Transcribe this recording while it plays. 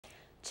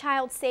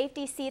Child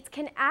safety seats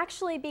can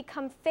actually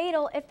become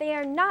fatal if they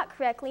are not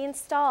correctly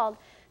installed.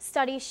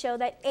 Studies show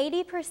that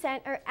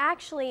 80% are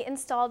actually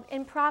installed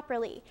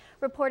improperly.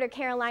 Reporter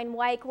Caroline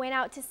Wyke went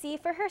out to see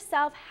for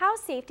herself how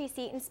safety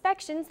seat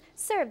inspections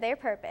serve their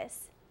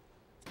purpose.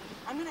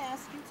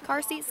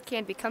 Car seats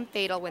can become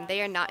fatal when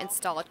they are not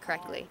installed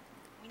correctly.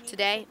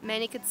 Today,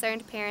 many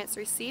concerned parents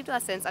received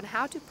lessons on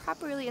how to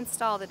properly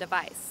install the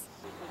device.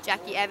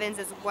 Jackie Evans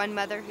is one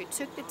mother who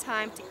took the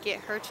time to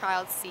get her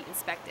child's seat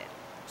inspected.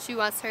 She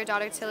wants her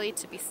daughter Tilly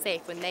to be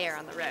safe when they are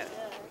on the road.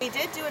 We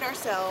did do it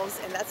ourselves,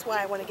 and that's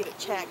why I want to get it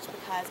checked,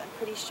 because I'm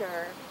pretty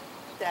sure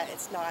that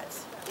it's not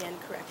in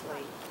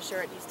correctly. I'm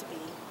sure it needs to be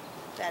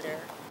better.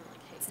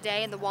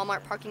 Today, in the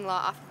Walmart parking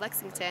lot off of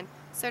Lexington,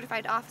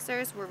 certified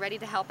officers were ready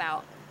to help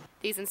out.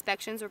 These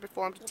inspections were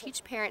performed to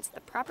teach parents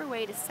the proper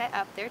way to set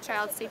up their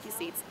child's safety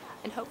seats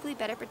and hopefully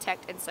better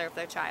protect and serve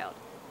their child.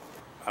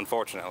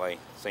 Unfortunately,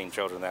 seen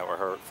children that were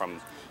hurt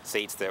from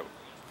seats that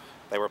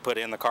they were put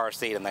in the car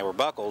seat and they were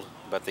buckled,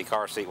 but the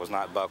car seat was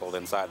not buckled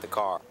inside the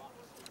car.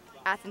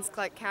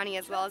 Athens-Clarke County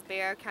as well as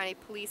Barrow County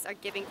Police are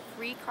giving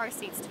free car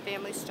seats to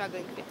families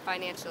struggling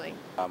financially.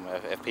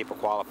 If people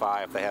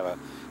qualify,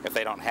 if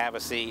they don't have a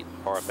seat,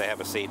 or if they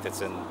have a seat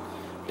that's in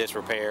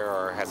disrepair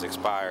or has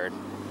expired,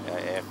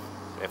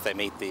 if they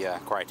meet the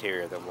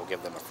criteria, then we'll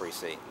give them a free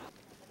seat.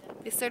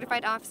 The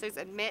certified officers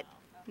admit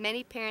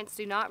many parents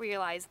do not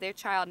realize their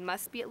child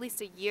must be at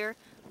least a year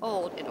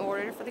old in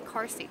order for the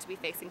car seat to be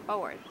facing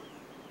forward.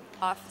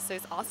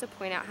 Officers also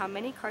point out how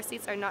many car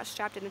seats are not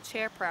strapped in the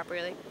chair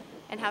properly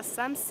and how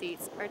some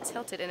seats are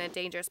tilted in a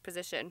dangerous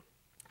position.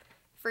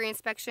 Free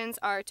inspections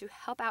are to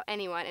help out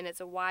anyone, and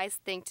it's a wise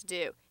thing to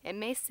do. It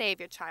may save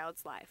your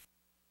child's life.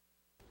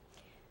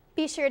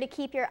 Be sure to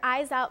keep your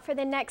eyes out for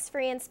the next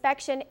free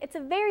inspection. It's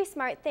a very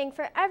smart thing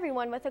for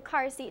everyone with a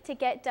car seat to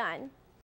get done.